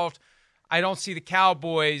involved, I don't see the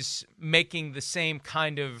Cowboys making the same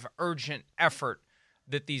kind of urgent effort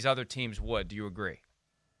that these other teams would. Do you agree?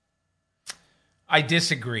 I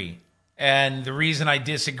disagree. And the reason I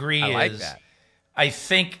disagree is that. I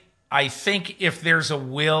think if there's a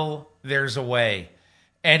will, there's a way.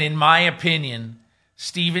 And in my opinion,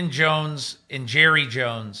 Stephen Jones and Jerry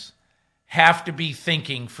Jones have to be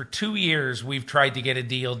thinking, for 2 years we've tried to get a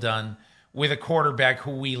deal done with a quarterback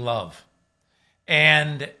who we love.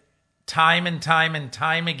 And time and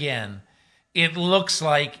time again, it looks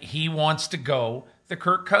like he wants to go the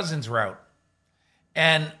Kirk Cousins route.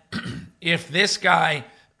 And if this guy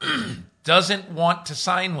doesn't want to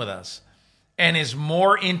sign with us and is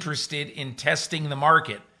more interested in testing the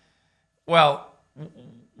market, well,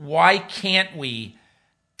 why can't we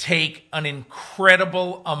take an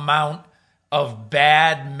incredible amount of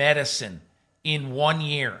bad medicine in 1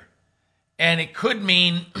 year? And it could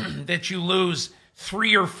mean that you lose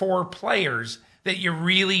 3 or 4 players that you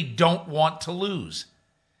really don't want to lose.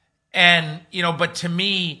 And, but to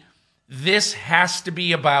me, this has to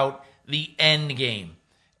be about the end game.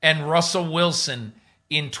 And Russell Wilson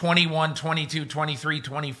in 21, 22, 23,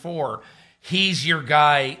 24, he's your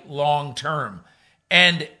guy long term.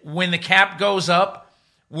 And when the cap goes up,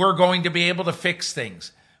 we're going to be able to fix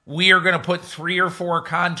things. We are going to put 3 or 4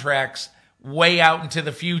 contracts way out into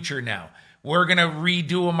the future now. We're going to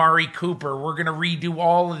redo Amari Cooper. We're going to redo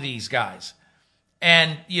all of these guys.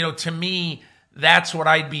 And, to me, that's what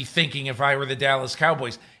I'd be thinking if I were the Dallas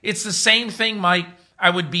Cowboys. It's the same thing, Mike, I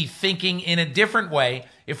would be thinking in a different way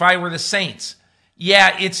if I were the Saints.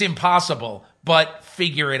 Yeah, it's impossible, but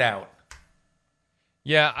figure it out.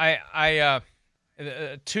 Yeah, I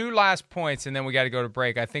 2 last points, and then we got to go to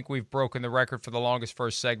break. I think we've broken the record for the longest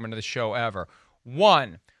first segment of the show ever.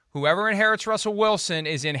 1, whoever inherits Russell Wilson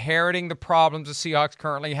is inheriting the problems the Seahawks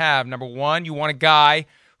currently have. Number 1, you want a guy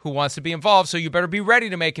who wants to be involved, so you better be ready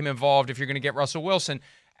to make him involved if you're going to get Russell Wilson.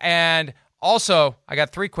 And also, I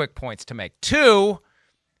got 3 quick points to make. 2,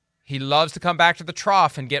 he loves to come back to the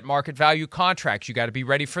trough and get market value contracts. You got to be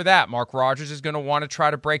ready for that. Mark Rodgers is going to want to try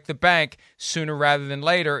to break the bank sooner rather than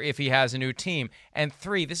later if he has a new team. And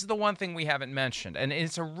 3, this is the one thing we haven't mentioned, and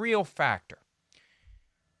it's a real factor.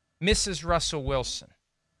 Mrs. Russell Wilson.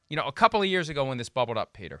 A couple of years ago when this bubbled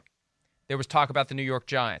up, Peter, there was talk about the New York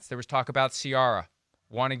Giants. There was talk about Ciara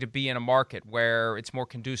wanting to be in a market where it's more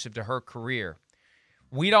conducive to her career.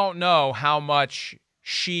 We don't know how much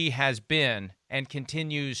she has been and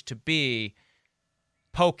continues to be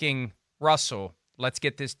poking Russell. Let's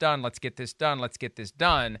get this done. Let's get this done. Let's get this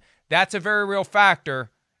done. That's a very real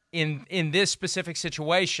factor in this specific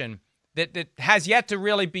situation that has yet to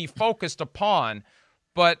really be focused upon.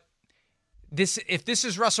 But if this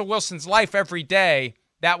is Russell Wilson's life every day,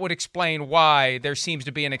 that would explain why there seems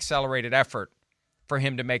to be an accelerated effort for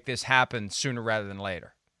him to make this happen sooner rather than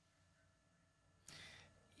later.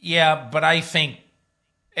 Yeah, but I think,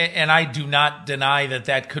 and I do not deny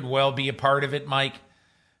that could well be a part of it, Mike,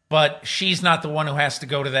 but she's not the one who has to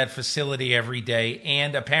go to that facility every day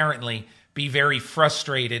and apparently be very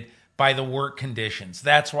frustrated by the work conditions.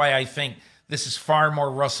 That's why I think this is far more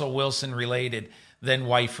Russell Wilson related than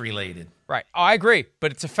wife related. Right. I agree,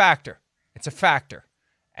 but it's a factor. It's a factor.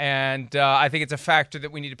 And I think it's a factor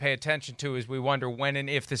that we need to pay attention to as we wonder when and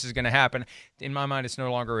if this is going to happen. In my mind, it's no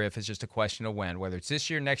longer if, it's just a question of when. Whether it's this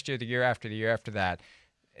year, next year, the year after that.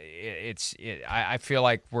 I feel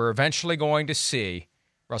like we're eventually going to see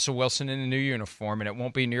Russell Wilson in a new uniform, and it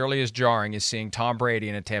won't be nearly as jarring as seeing Tom Brady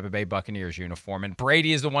in a Tampa Bay Buccaneers uniform. And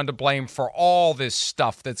Brady is the one to blame for all this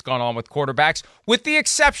stuff that's gone on with quarterbacks, with the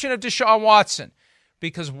exception of Deshaun Watson,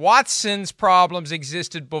 because Watson's problems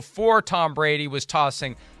existed before Tom Brady was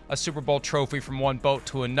tossing a Super Bowl trophy from one boat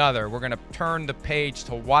to another. We're going to turn the page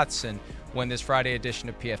to Watson when this Friday edition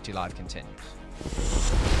of PFT Live continues.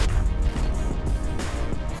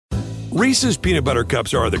 Reese's peanut butter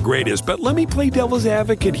cups are the greatest, but let me play devil's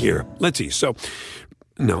advocate here. Let's see. So,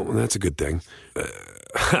 no, that's a good thing.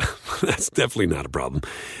 That's definitely not a problem.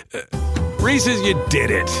 Reese's, you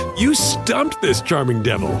did it. You stumped this charming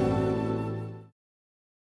devil.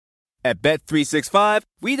 At Bet365,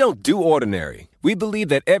 we don't do ordinary. We believe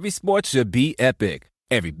that every sport should be epic.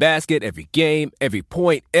 Every basket, every game, every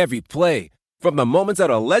point, every play. From the moments that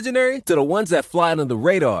are legendary to the ones that fly under the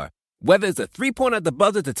radar. Whether it's a three-pointer at the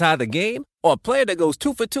buzzer to tie the game or a player that goes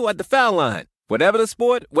 2 for 2 at the foul line. Whatever the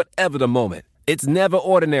sport, whatever the moment. It's never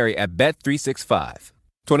ordinary at Bet365.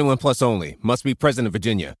 21 plus only. Must be present in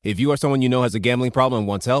Virginia. If you or someone you know has a gambling problem and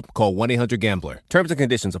wants help, call 1-800-GAMBLER. Terms and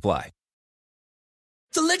conditions apply.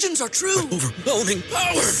 The legends are true. But overwhelming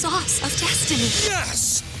power! The sauce of destiny.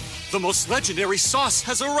 Yes! The most legendary sauce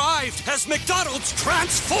has arrived as McDonald's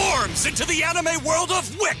transforms into the anime world of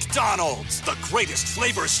WickDonald's. The greatest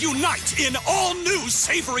flavors unite in all new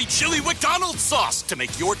savory chili McDonald's sauce to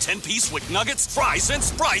make your 10-piece Wick Nuggets, fries, and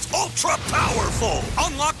Sprite ultra-powerful.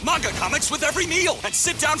 Unlock manga comics with every meal and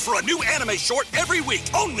sit down for a new anime short every week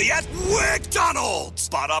only at WickDonald's.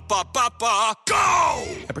 Ba-da-ba-ba-ba, go!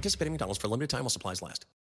 At participating McDonald's for a limited time while supplies last.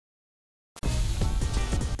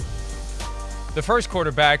 The first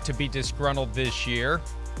quarterback to be disgruntled this year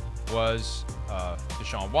was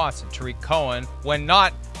Deshaun Watson. Tariq Cohen, when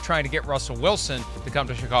not trying to get Russell Wilson to come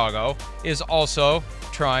to Chicago, is also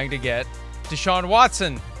trying to get Deshaun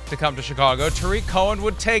Watson to come to Chicago. Tariq Cohen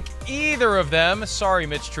would take either of them. Sorry,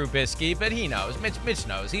 Mitch Trubisky, but he knows. Mitch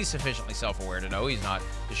knows. He's sufficiently self-aware to know he's not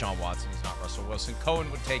Deshaun Watson. He's not Russell Wilson. Cohen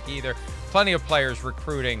would take either. Plenty of players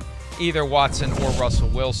recruiting either Watson or Russell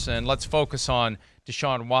Wilson. Let's focus on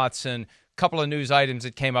Deshaun Watson. Couple of news items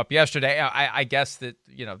that came up yesterday. I guess that,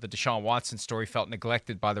 the Deshaun Watson story felt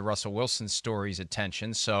neglected by the Russell Wilson story's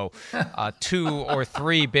attention. So 2 or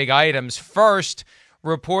 3 big items. First,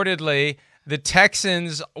 reportedly, the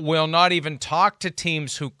Texans will not even talk to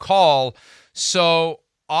teams who call. So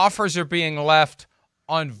offers are being left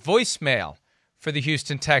on voicemail for the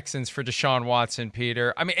Houston Texans for Deshaun Watson,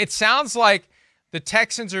 Peter. I mean, it sounds like the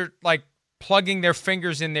Texans are like plugging their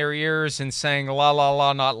fingers in their ears and saying, la, la,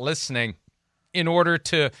 la, not listening, in order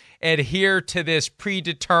to adhere to this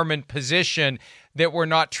predetermined position that we're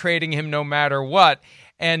not trading him no matter what.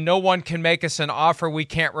 And no one can make us an offer we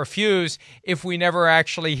can't refuse if we never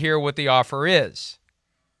actually hear what the offer is.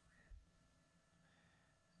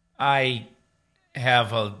 I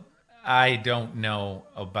don't know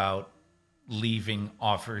about leaving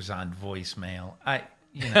offers on voicemail.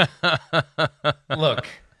 Look,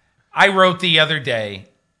 I wrote the other day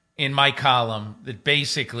in my column that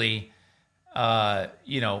basically, the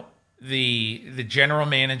general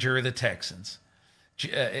manager of the Texans,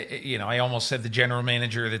 I almost said the general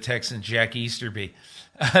manager of the Texans, Jack Easterby,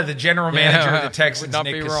 the general manager of the Texans,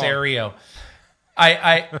 Nick Caserio.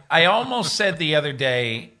 I almost said the other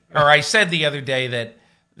day, or I said the other day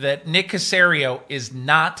that Nick Caserio is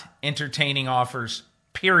not entertaining offers,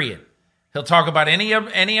 period. He'll talk about any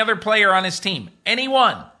other player on his team,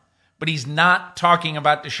 anyone, but he's not talking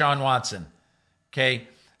about Deshaun Watson. Okay,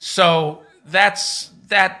 so that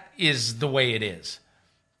is the way it is.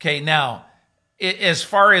 Okay, now, as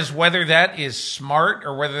far as whether that is smart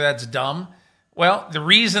or whether that's dumb, well, the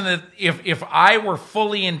reason that if I were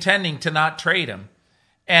fully intending to not trade him,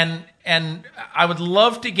 and I would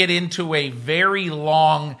love to get into a very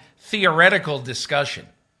long theoretical discussion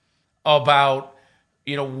about,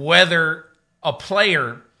 whether a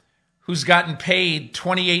player who's gotten paid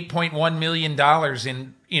 $28.1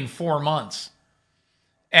 million in 4 months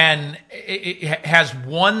and it has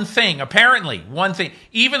one thing,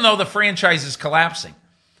 even though the franchise is collapsing,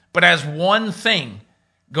 but has one thing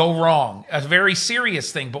go wrong, a very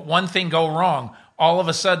serious thing, but one thing go wrong, all of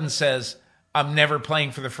a sudden says, I'm never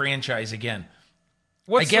playing for the franchise again.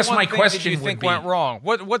 What's I guess the one my thing question that you would think be, went wrong?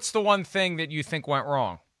 What's the one thing that you think went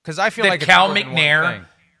wrong? Because I feel that like it's Cal more than one thing.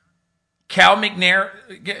 Cal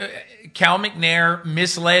McNair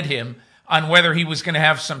misled him on whether he was going to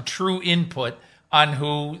have some true input on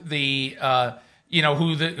who the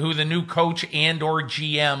who the new coach and or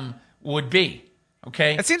GM would be.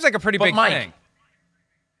 Okay, it seems like a pretty big thing.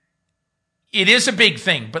 It is a big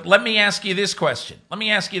thing, but let me ask you this question.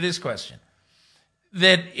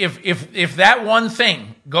 That if that one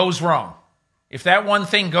thing goes wrong,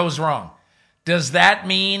 does that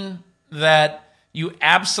mean that you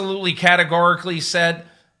absolutely categorically said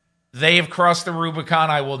they have crossed the Rubicon,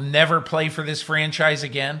 I will never play for this franchise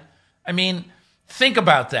again? I mean, think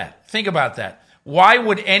about that. Why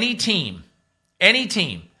would any team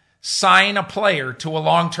sign a player to a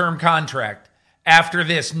long-term contract after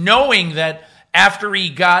this, knowing that after he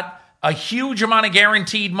got a huge amount of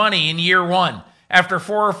guaranteed money in year one, after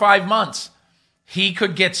 4 or 5 months, he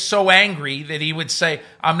could get so angry that he would say,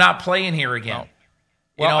 I'm not playing here again.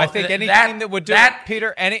 No. Well, I think any team that would do it,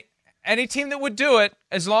 Peter, any team that would do it,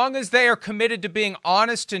 as long as they are committed to being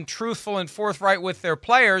honest and truthful and forthright with their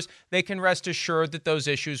players, they can rest assured that those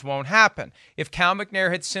issues won't happen. If Cal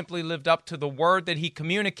McNair had simply lived up to the word that he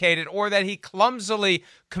communicated, or that he clumsily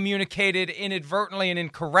communicated inadvertently and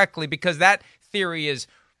incorrectly, because that theory is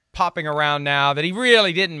popping around now that he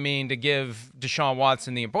really didn't mean to give Deshaun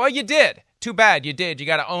Watson the... Well, you did. Too bad you did. You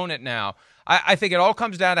got to own it now. I think it all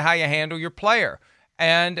comes down to how you handle your player.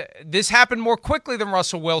 And this happened more quickly than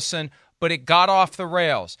Russell Wilson, but it got off the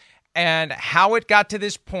rails. And how it got to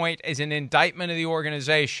this point is an indictment of the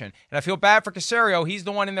organization. And I feel bad for Caserio. He's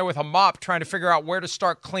the one in there with a mop trying to figure out where to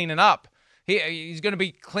start cleaning up. He's going to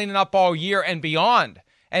be cleaning up all year and beyond.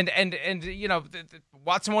 And you know,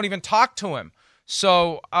 Watson won't even talk to him.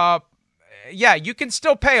 So, yeah, you can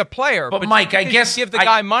still pay a player. But Mike, I guess give the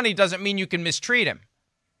guy money doesn't mean you can mistreat him.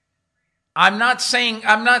 I'm not saying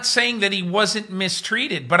that he wasn't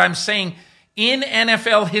mistreated, but I'm saying in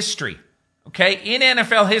NFL history, okay, in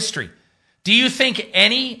NFL history, do you think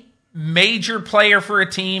any major player for a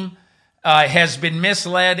team has been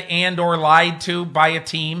misled and or lied to by a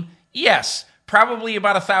team? Yes, probably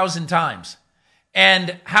about 1,000 times.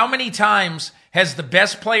 And how many times has the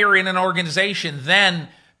best player in an organization then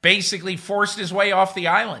basically forced his way off the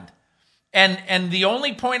island? And the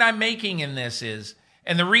only point I'm making in this is,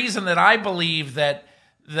 and the reason that I believe that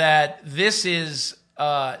this is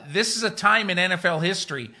a time in NFL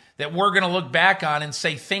history that we're going to look back on and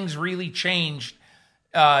say things really changed,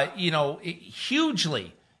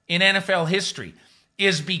 hugely in NFL history,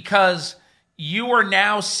 is because you are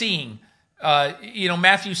now seeing,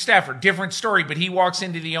 Matthew Stafford, different story, but he walks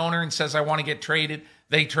into the owner and says, "I want to get traded."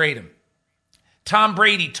 They trade him. Tom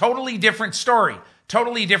Brady, totally different story.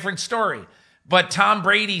 But Tom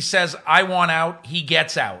Brady says, "I want out." He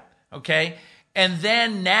gets out, okay? And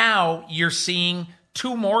then now you're seeing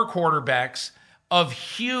two more quarterbacks of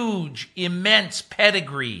huge, immense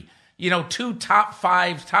pedigree, two top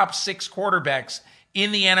 5, top 6 quarterbacks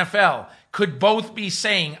in the NFL could both be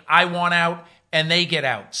saying, "I want out," and they get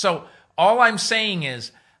out. So all I'm saying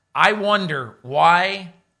is, I wonder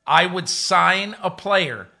why I would sign a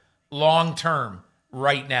player long-term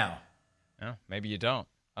right now. Yeah, maybe you don't.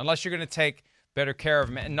 Unless you're going to take better care of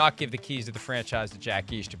him and not give the keys to the franchise to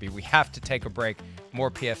Jack Easterby. We have to take a break. More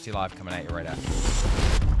PFT Live coming at you right after.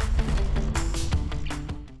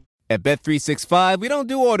 At Bet365, we don't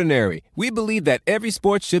do ordinary. We believe that every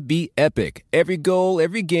sport should be epic. Every goal,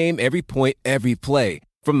 every game, every point, every play.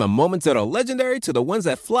 From the moments that are legendary to the ones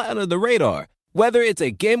that fly under the radar. Whether it's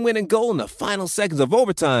a game-winning goal in the final seconds of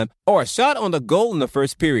overtime or a shot on the goal in the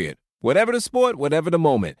first period. Whatever the sport, whatever the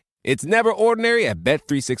moment. It's never ordinary at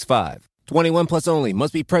Bet365. 21 plus only.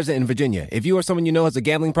 Must be present in Virginia. If you or someone you know has a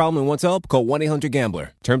gambling problem and wants help, call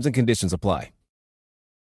 1-800-GAMBLER. Terms and conditions apply.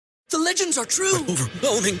 The legends are true.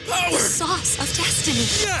 Overwhelming power! The sauce of destiny.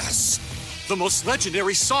 Yes! The most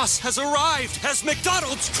legendary sauce has arrived as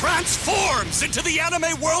McDonald's transforms into the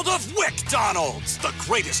anime world of WickDonald's. The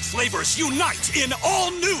greatest flavors unite in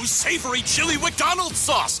all new savory chili McDonald's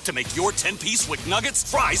sauce to make your 10-piece Wick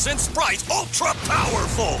Nuggets, fries, and Sprite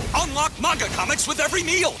ultra-powerful. Unlock manga comics with every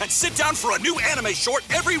meal and sit down for a new anime short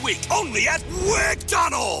every week only at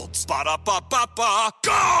WickDonald's. Ba-da-ba-ba-ba,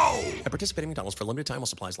 go! At participating McDonald's for a limited time while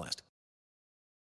supplies last.